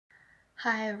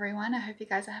Hi everyone, I hope you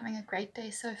guys are having a great day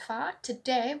so far.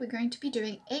 Today we're going to be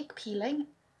doing egg peeling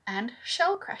and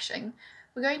shell crushing.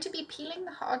 We're going to be peeling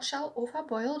the hard shell off our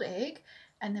boiled egg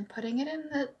and then putting it in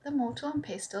the mortar and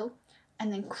pestle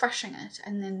and then crushing it.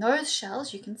 And then those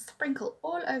shells you can sprinkle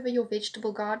all over your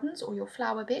vegetable gardens or your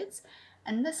flower beds.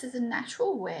 And this is a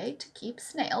natural way to keep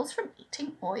snails from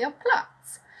eating all your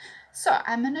plants. So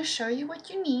I'm going to show you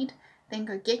what you need. Then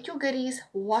go get your goodies,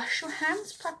 wash your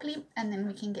hands properly, and then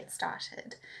we can get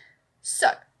started. So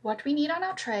what we need on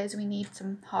our tray is we need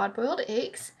some hard-boiled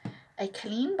eggs, a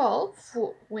clean bowl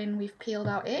for when we've peeled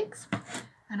our eggs,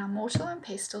 and our mortar and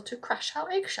pestle to crush our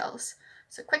eggshells.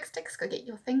 So quick sticks, go get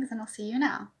your things and I'll see you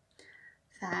now.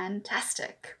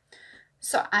 Fantastic.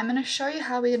 So I'm going to show you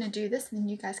how we're going to do this and then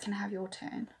you guys can have your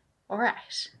turn. All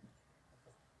right.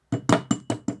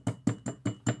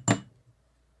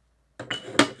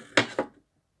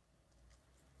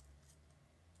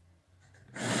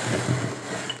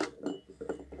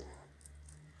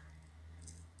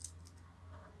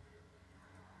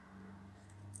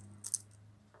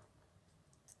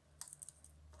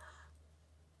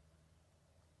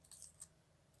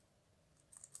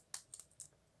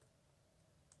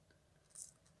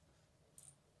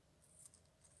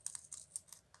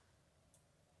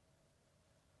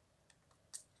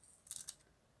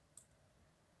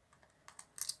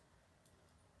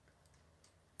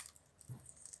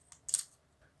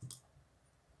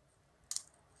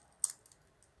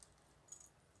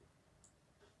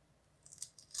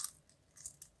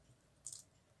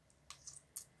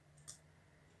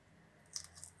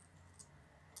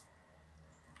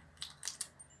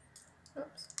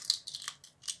 Oops.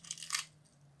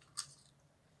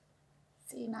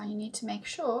 See, now you need to make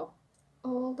sure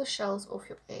all the shells off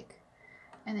your egg,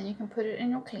 and then you can put it in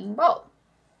your clean bowl.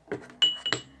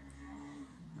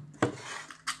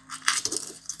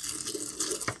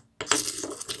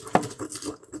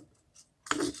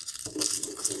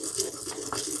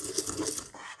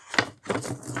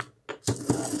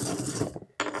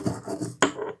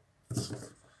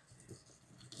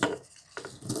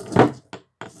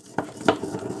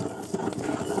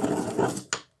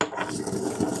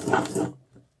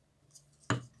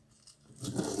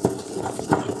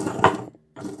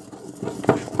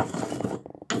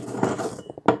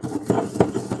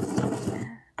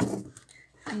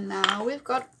 And now we've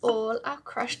got all our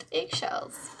crushed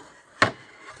eggshells.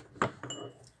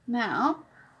 Now,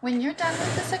 when you're done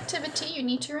with this activity, you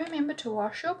need to remember to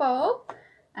wash your bowl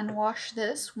and wash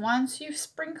this once you've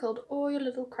sprinkled all your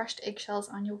little crushed eggshells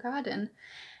on your garden.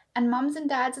 And mums and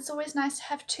dads, it's always nice to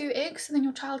have 2 eggs so then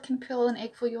your child can peel an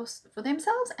egg for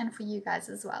themselves and for you guys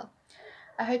as well.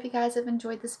 I hope you guys have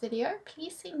enjoyed this video.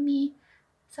 Please send me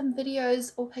some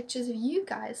videos or pictures of you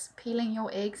guys peeling your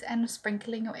eggs and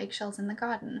sprinkling your eggshells in the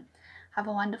garden. Have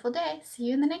a wonderful day. See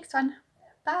you in the next one.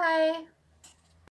 Bye.